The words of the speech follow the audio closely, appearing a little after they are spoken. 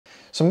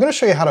So I'm going to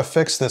show you how to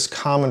fix this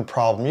common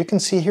problem. You can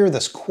see here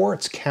this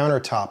quartz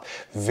countertop,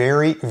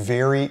 very,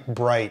 very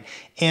bright.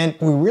 And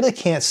we really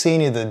can't see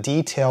any of the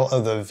detail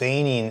of the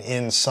veining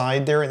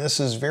inside there. And this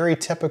is very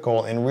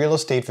typical in real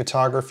estate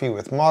photography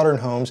with modern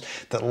homes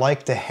that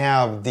like to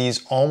have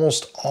these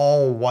almost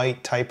all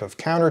white type of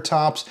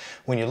countertops.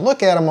 When you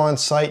look at them on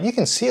site, you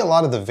can see a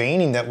lot of the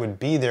veining that would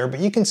be there, but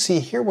you can see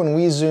here when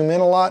we zoom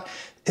in a lot,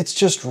 it's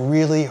just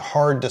really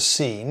hard to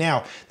see.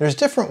 Now, there's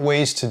different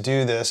ways to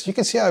do this. You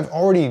can see I've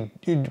already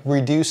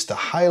reduced the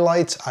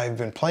highlights. I've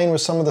been playing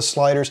with some of the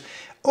sliders.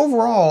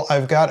 Overall,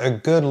 I've got a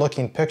good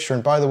looking picture.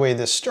 And by the way,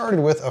 this started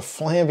with a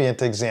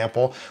flambient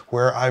example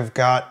where I've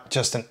got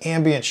just an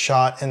ambient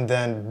shot, and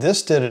then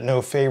this did it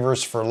no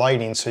favors for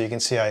lighting. So you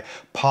can see I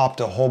popped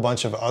a whole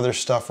bunch of other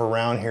stuff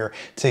around here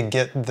to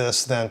get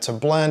this then to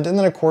blend. And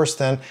then of course,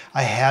 then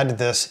I had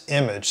this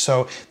image.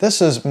 So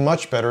this is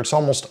much better. It's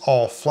almost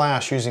all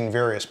flash using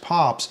various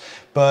pops.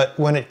 But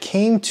when it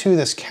came to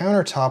this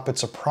countertop,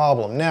 it's a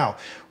problem. Now,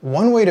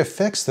 one way to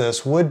fix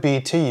this would be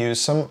to use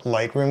some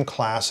Lightroom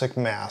Classic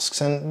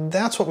masks, and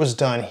that's what was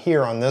done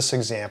here on this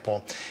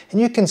example. And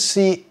you can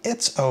see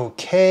it's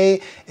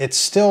okay. It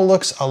still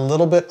looks a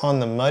little bit on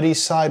the muddy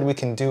side. We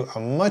can do a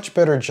much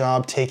better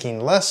job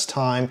taking less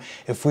time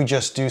if we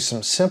just do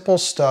some simple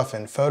stuff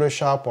in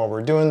Photoshop while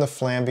we're doing the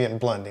flambient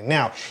blending.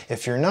 Now,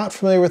 if you're not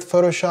familiar with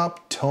Photoshop,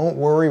 don't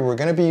worry, we're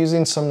going to be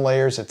using some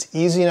layers. It's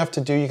easy enough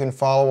to do, you can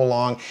follow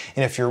along.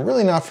 And if you're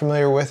really not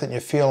familiar with it and you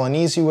feel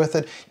uneasy with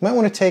it, you might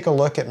want to take a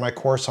look at my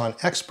course on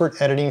expert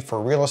editing for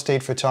real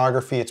estate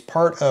photography. It's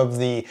part of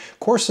the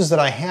courses that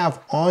I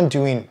have on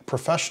doing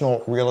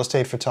professional real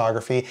estate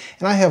photography,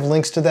 and I have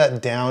links to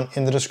that down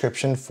in the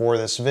description for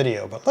this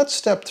video. But let's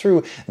step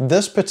through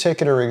this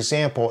particular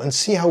example and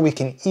see how we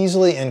can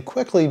easily and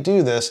quickly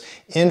do this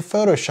in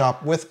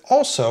Photoshop with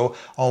also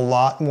a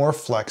lot more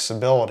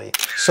flexibility.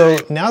 So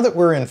now that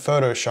we're in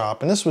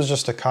Photoshop, and this was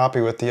just a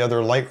copy with the other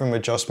Lightroom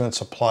adjustments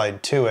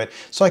applied to it,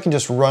 so I can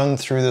just run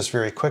through this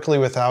very quickly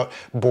without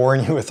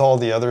boring you with all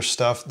the other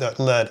stuff that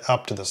led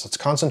up to this. Let's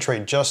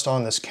concentrate just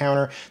on this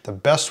counter. The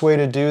best way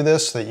to do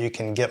this so that you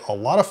can get a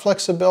lot of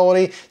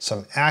flexibility,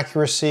 some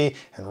accuracy,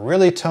 and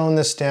really tone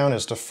this down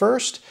is to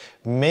first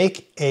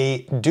make a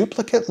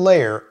duplicate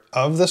layer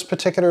of this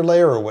particular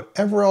layer or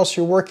whatever else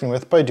you're working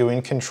with by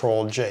doing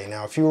Control J.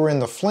 Now, if you were in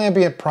the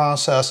flambient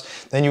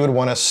process, then you would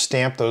want to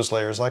stamp those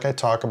layers like I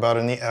talk about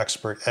in the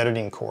expert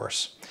editing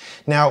course.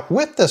 Now,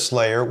 with this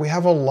layer, we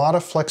have a lot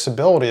of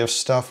flexibility of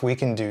stuff we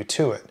can do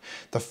to it.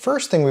 The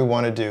first thing we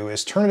want to do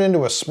is turn it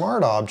into a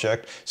smart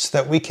object so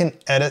that we can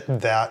edit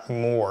that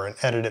more and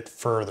edit it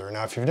further.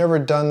 Now, if you've never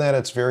done that,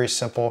 it's very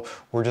simple.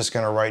 We're just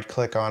going to right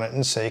click on it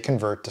and say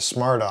convert to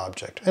smart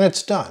object, and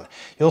it's done.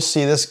 You'll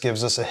see this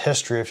gives us a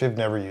history if you've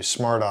never used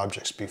smart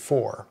objects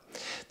before.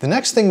 The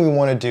next thing we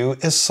want to do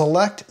is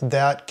select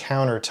that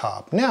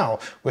countertop. Now,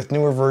 with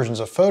newer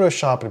versions of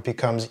Photoshop, it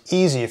becomes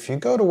easy. If you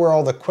go to where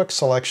all the quick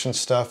selection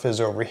stuff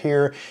is over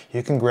here,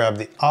 you can grab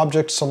the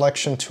object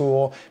selection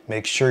tool,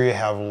 make sure you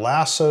have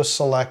lasso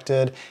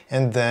selected,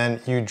 and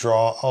then you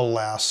draw a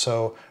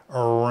lasso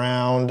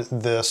around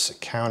this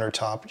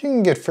countertop. You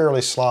can get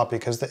fairly sloppy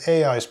because the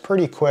AI is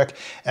pretty quick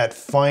at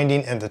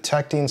finding and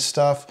detecting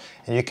stuff,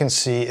 and you can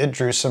see it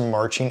drew some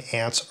marching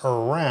ants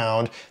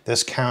around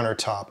this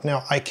countertop.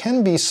 Now, I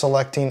can be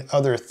selecting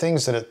other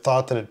things that it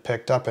thought that it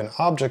picked up in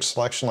object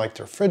selection like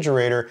the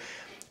refrigerator.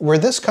 Where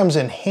this comes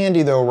in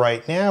handy though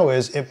right now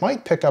is it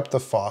might pick up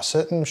the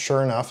faucet, and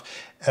sure enough,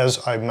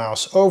 as I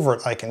mouse over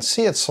it, I can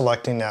see it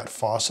selecting that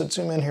faucet.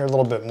 Zoom in here a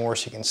little bit more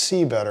so you can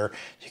see better.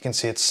 You can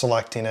see it's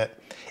selecting it.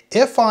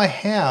 If I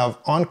have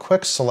on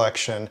quick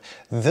selection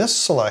this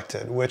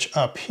selected, which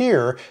up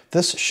here,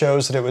 this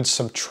shows that it would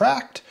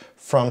subtract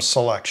from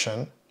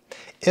selection.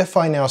 If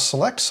I now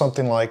select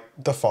something like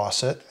the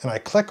faucet and I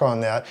click on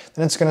that,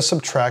 then it's going to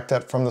subtract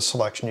that from the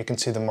selection. You can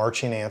see the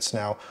marching ants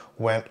now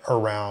went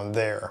around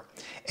there.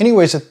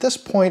 Anyways, at this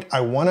point,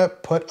 I want to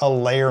put a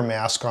layer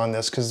mask on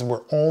this because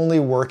we're only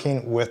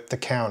working with the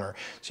counter.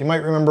 So you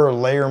might remember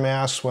layer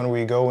masks when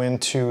we go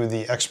into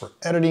the expert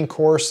editing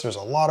course. There's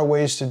a lot of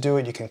ways to do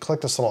it. You can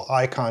click this little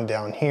icon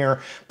down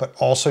here, but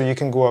also you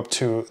can go up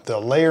to the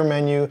layer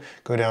menu,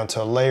 go down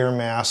to layer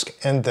mask,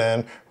 and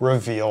then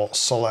reveal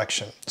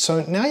selection.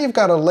 So now you've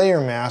got a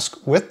layer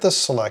mask with this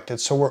selected,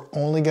 so we're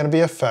only going to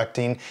be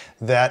affecting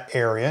that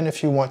area. And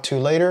if you want to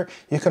later,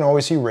 you can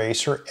always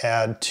erase or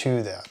add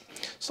to that.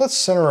 So let's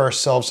center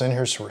ourselves in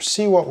here so we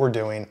see what we're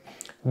doing.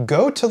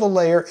 Go to the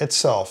layer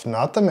itself,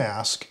 not the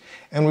mask,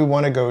 and we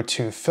want to go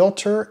to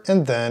Filter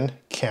and then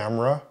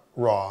Camera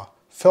Raw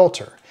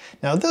Filter.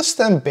 Now this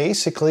then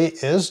basically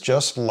is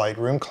just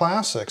Lightroom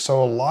Classic.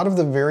 So a lot of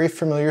the very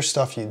familiar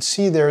stuff you'd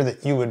see there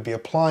that you would be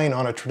applying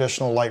on a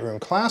traditional Lightroom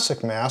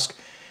Classic mask,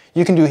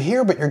 you can do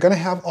here, but you're going to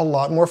have a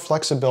lot more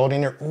flexibility,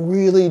 and it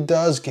really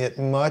does get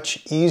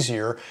much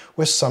easier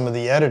with some of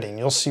the editing.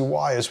 You'll see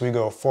why as we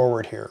go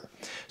forward here.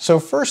 So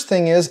first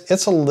thing is,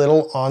 it's a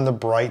little on the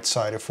bright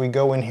side. If we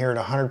go in here at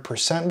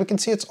 100%, we can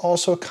see it's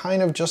also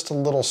kind of just a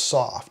little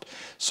soft.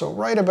 So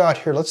right about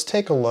here, let's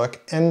take a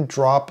look and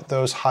drop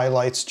those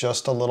highlights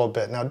just a little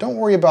bit. Now don't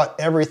worry about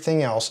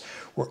everything else.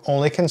 We're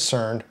only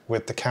concerned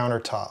with the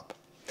countertop.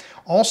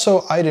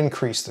 Also, I'd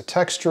increase the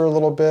texture a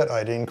little bit,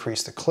 I'd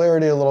increase the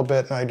clarity a little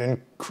bit, and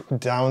I'd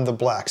down the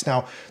blacks.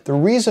 Now, the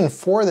reason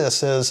for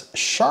this is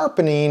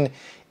sharpening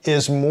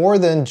is more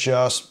than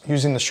just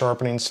using the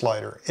sharpening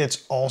slider.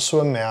 It's also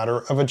a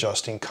matter of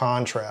adjusting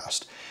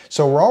contrast.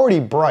 So we're already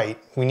bright.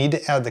 We need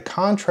to add the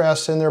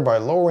contrast in there by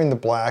lowering the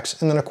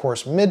blacks, and then of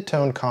course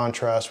mid-tone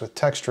contrast with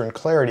texture and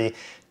clarity.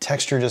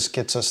 Texture just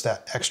gets us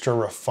that extra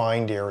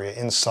refined area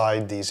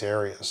inside these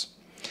areas.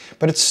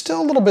 But it's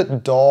still a little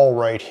bit dull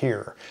right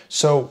here.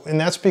 So, and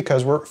that's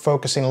because we're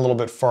focusing a little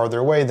bit farther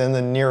away than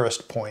the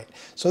nearest point.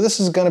 So this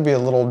is going to be a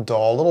little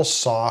dull, a little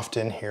soft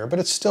in here, but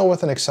it's still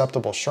with an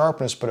acceptable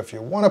sharpness. But if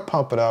you want to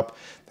pump it up,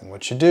 then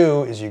what you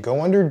do is you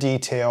go under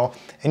detail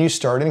and you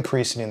start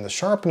increasing in the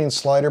sharpening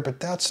slider, but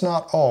that's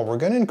not all. We're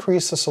going to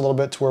increase this a little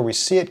bit to where we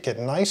see it get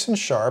nice and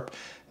sharp,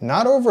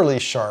 not overly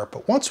sharp,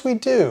 but once we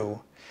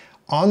do,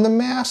 on the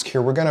mask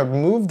here, we're going to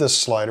move this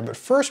slider, but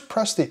first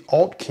press the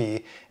Alt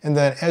key, and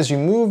then as you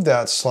move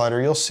that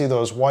slider, you'll see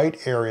those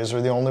white areas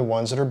are the only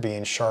ones that are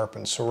being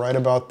sharpened. So right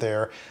about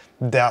there,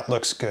 that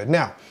looks good.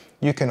 Now,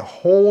 you can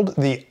hold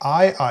the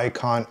eye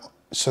icon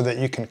so that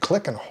you can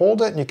click and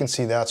hold it, and you can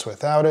see that's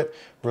without it.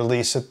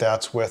 Release it,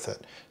 that's with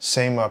it.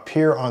 Same up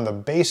here on the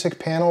basic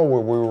panel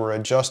where we were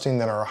adjusting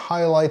then our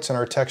highlights and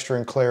our texture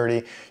and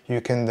clarity. You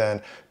can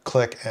then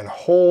click and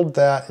hold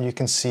that, and you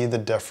can see the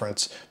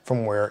difference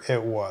from where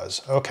it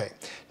was. Okay,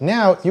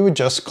 now you would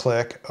just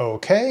click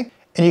OK,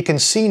 and you can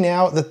see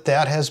now that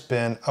that has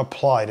been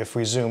applied. If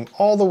we zoom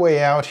all the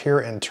way out here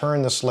and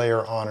turn this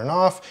layer on and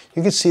off,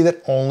 you can see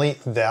that only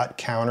that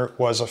counter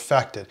was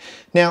affected.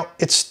 Now,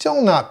 it's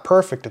still not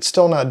perfect, it's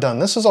still not done.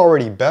 This is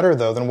already better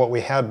though than what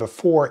we had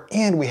before,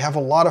 and we have a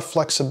lot of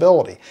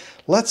flexibility.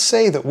 Let's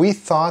say that we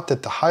thought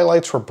that the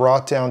highlights were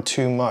brought down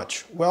too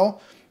much.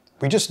 Well,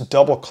 we just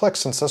double click,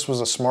 since this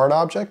was a smart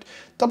object,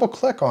 double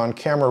click on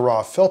Camera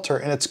Raw Filter,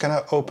 and it's going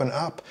to open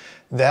up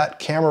that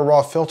Camera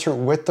Raw Filter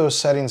with those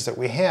settings that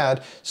we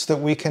had so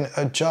that we can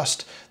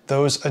adjust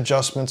those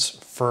adjustments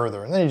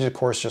further. And then you of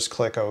course just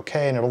click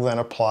OK, and it'll then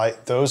apply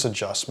those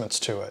adjustments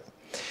to it.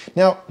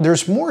 Now,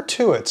 there's more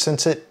to it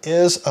since it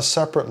is a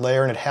separate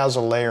layer and it has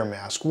a layer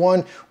mask.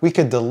 One, we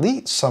could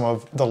delete some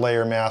of the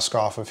layer mask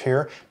off of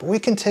here, but we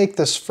can take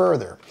this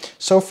further.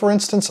 So for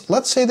instance,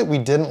 let's say that we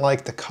didn't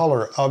like the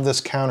color of this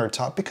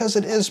countertop because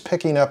it is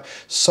picking up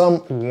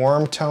some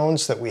warm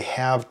tones that we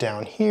have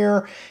down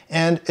here,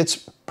 and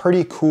it's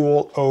pretty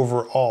cool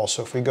overall.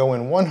 So if we go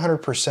in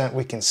 100%,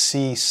 we can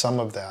see some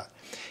of that.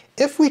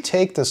 If we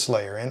take this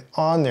layer and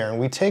on there, and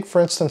we take, for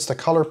instance, the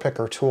color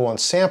picker tool and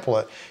sample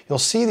it, you'll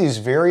see these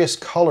various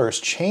colors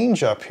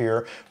change up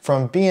here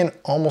from being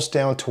almost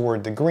down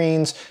toward the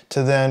greens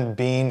to then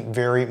being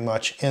very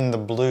much in the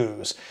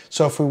blues.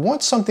 So if we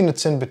want something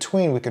that's in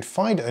between, we could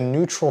find a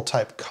neutral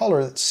type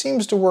color that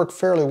seems to work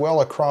fairly well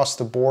across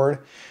the board,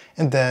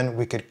 and then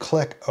we could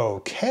click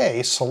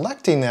OK,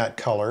 selecting that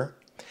color,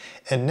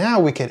 and now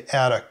we could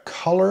add a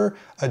color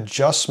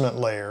adjustment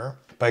layer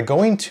by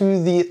going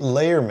to the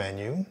layer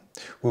menu.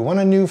 We want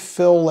a new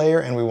fill layer,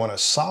 and we want a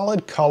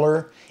solid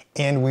color,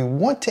 and we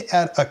want to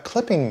add a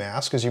clipping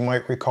mask, as you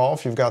might recall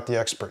if you've got the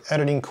expert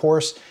editing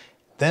course.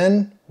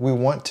 Then we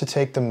want to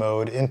take the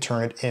mode and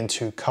turn it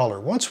into color.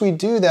 Once we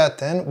do that,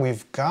 then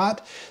we've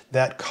got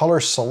that color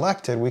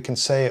selected. We can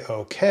say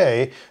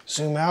OK,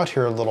 zoom out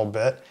here a little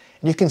bit,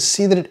 and you can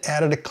see that it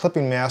added a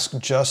clipping mask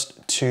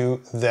just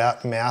to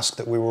that mask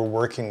that we were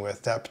working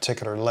with, that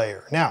particular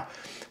layer. Now,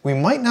 we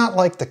might not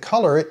like the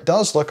color. It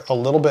does look a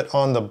little bit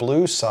on the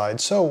blue side.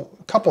 So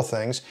a couple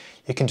things.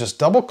 You can just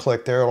double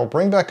click there. It'll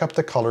bring back up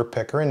the color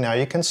picker, and now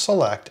you can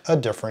select a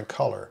different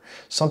color.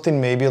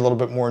 Something maybe a little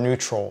bit more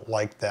neutral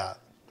like that.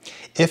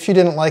 If you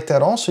didn't like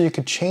that also, you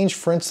could change,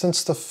 for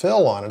instance, the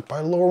fill on it by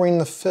lowering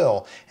the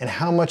fill, and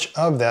how much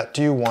of that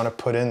do you want to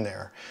put in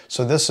there.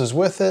 So this is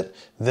with it,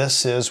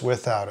 this is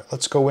without it.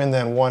 Let's go in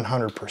then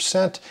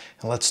 100%,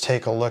 and let's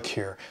take a look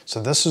here.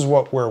 So this is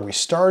where we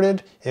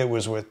started, it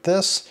was with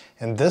this,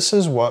 and this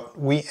is what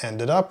we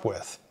ended up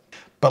with.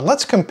 But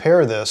let's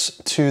compare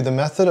this to the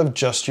method of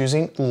just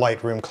using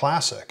Lightroom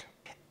Classic.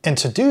 And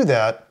to do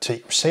that,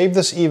 to save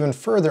this even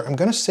further, I'm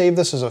going to save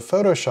this as a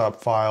Photoshop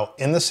file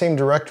in the same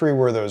directory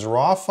where those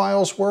raw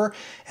files were,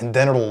 and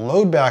then it'll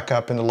load back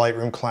up into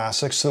Lightroom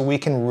Classic so that we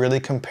can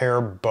really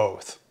compare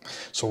both.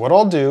 So what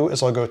I'll do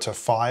is I'll go to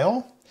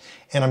File,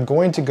 and I'm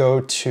going to go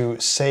to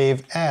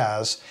Save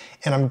As,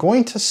 and I'm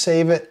going to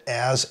save it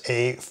as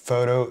a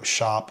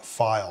Photoshop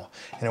file.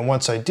 And then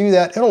once I do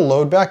that, it'll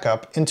load back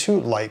up into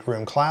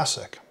Lightroom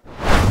Classic.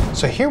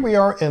 So here we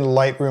are in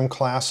Lightroom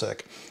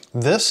Classic.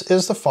 This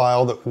is the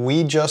file that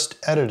we just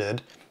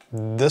edited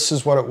This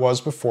is what it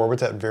was before with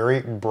that very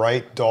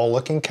bright,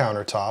 dull-looking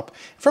countertop.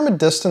 From a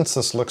distance,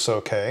 this looks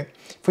okay.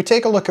 If we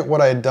take a look at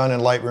what I had done in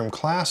Lightroom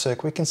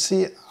Classic, we can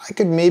see I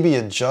could maybe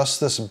adjust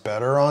this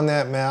better on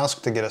that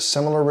mask to get a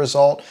similar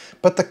result,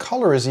 but the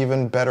color is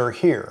even better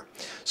here.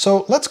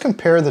 So let's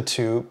compare the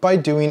two by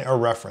doing a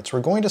reference.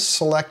 We're going to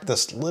select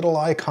this little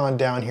icon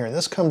down here, and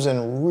this comes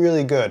in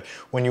really good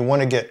when you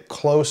want to get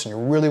close and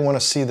you really want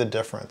to see the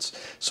difference.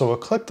 So we'll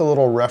click the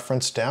little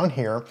reference down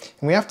here,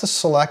 and we have to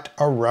select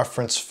a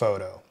reference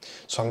photo.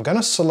 So I'm going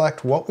to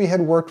select what we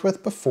had worked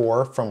with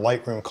before from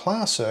Lightroom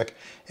Classic,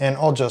 and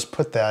I'll just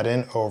put that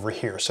in over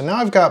here. So now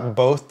I've got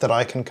both that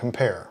I can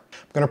compare.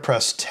 I'm going to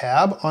press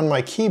Tab on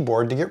my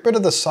keyboard to get rid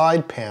of the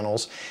side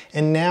panels,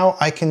 and now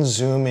I can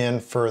zoom in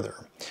further.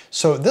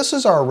 So this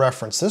is our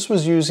reference. This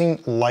was using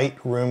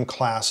Lightroom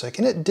Classic,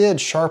 and it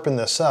did sharpen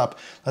this up.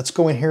 Let's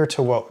go in here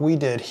to what we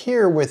did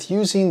here with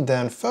using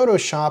then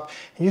Photoshop,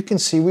 and you can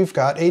see we've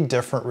got a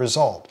different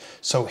result.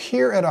 So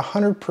here at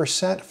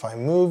 100%, if I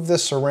move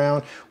this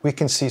around, we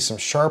can see some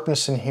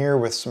sharpness in here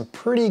with some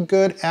pretty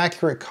good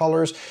accurate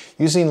colors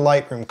using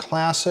Lightroom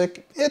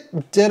Classic.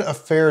 It did a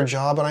fair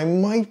job, and I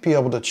might be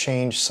able to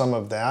change some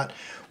of that.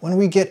 When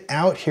we get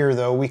out here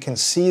though, we can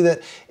see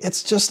that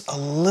it's just a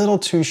little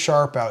too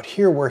sharp out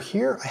here, where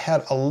here I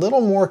had a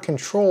little more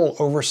control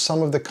over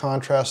some of the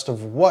contrast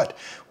of what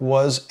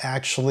was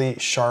actually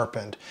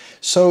sharpened.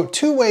 So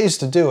two ways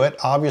to do it.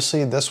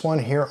 Obviously this one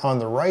here on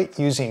the right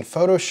using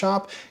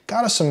Photoshop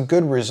got us some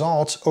good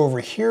results.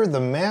 Over here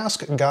the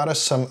mask got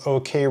us some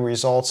okay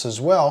results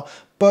as well.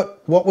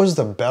 But what was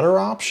the better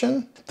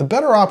option? The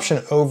better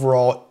option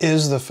overall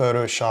is the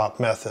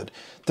Photoshop method.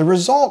 The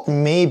result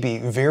may be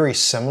very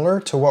similar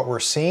to what we're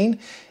seeing,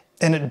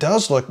 and it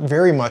does look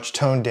very much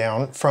toned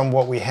down from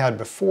what we had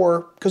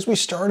before because we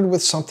started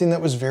with something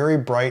that was very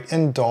bright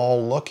and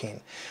dull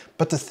looking.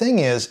 But the thing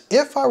is,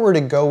 if I were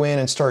to go in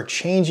and start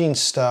changing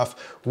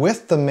stuff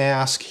with the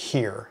mask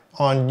here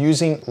on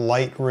using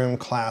Lightroom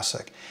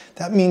Classic,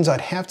 that means I'd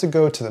have to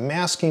go to the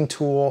masking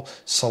tool,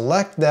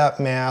 select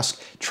that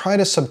mask, try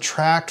to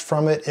subtract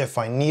from it if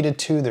I needed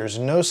to. There's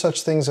no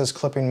such things as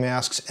clipping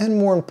masks, and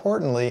more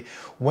importantly,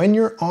 when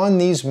you're on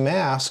these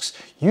masks,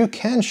 you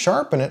can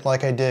sharpen it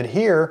like I did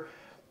here,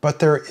 but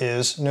there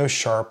is no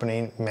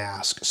sharpening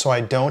mask. So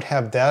I don't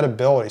have that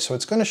ability. So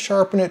it's going to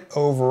sharpen it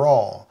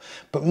overall.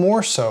 But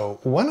more so,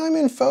 when I'm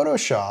in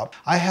Photoshop,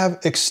 I have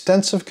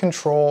extensive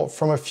control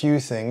from a few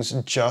things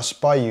just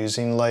by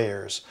using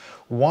layers.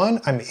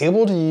 One, I'm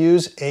able to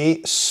use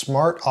a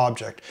smart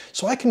object.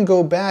 So I can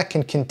go back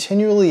and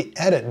continually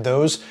edit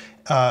those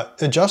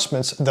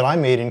adjustments that I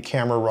made in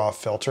Camera Raw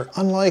Filter.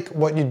 Unlike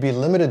what you'd be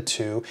limited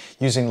to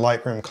using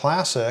Lightroom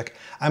Classic,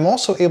 I'm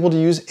also able to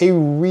use a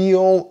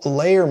real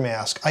layer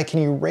mask. I can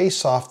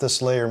erase off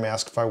this layer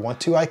mask if I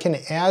want to. I can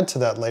add to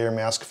that layer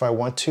mask if I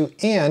want to.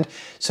 And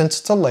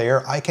since it's a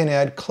layer, I can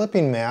add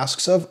clipping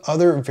masks of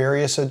other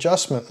various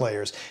adjustment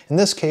layers. In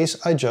this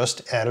case, I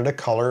just added a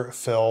color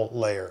fill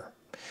layer.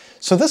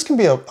 So this can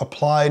be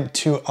applied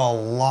to a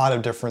lot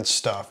of different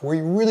stuff where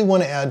you really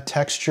want to add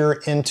texture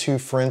into,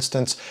 for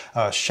instance,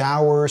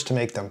 showers to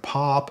make them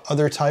pop,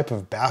 other type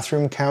of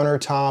bathroom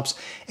countertops,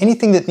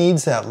 anything that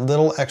needs that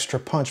little extra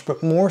punch.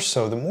 But more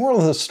so, the moral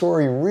of the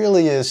story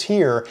really is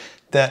here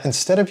that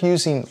instead of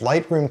using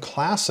Lightroom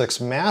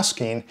Classic's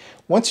masking,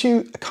 once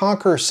you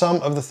conquer some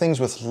of the things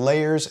with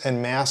layers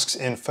and masks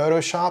in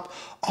Photoshop,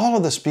 all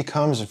of this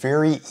becomes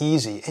very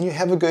easy and you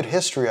have a good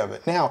history of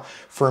it. Now,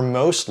 for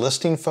most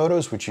listing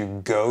photos, would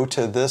you go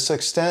to this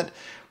extent?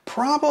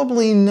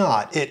 Probably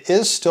not. It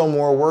is still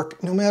more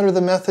work no matter the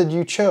method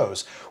you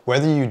chose.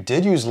 Whether you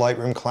did use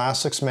Lightroom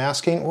Classic's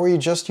masking or you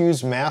just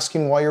used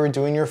masking while you were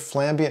doing your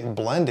flambient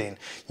blending,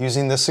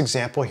 using this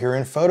example here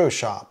in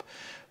Photoshop.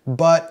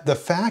 But the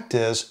fact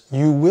is,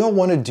 you will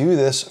want to do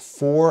this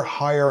for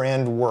higher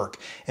end work.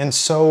 And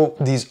so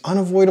these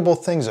unavoidable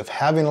things of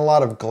having a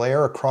lot of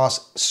glare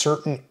across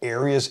certain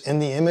areas in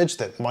the image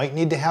that might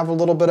need to have a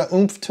little bit of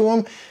oomph to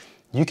them,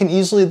 you can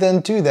easily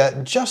then do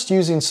that just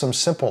using some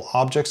simple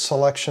object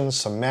selections,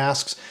 some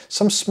masks,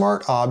 some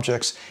smart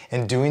objects,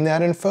 and doing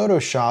that in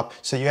Photoshop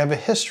so you have a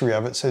history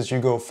of it. So as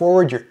you go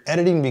forward, your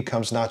editing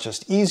becomes not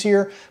just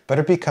easier, but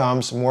it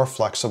becomes more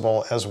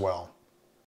flexible as well.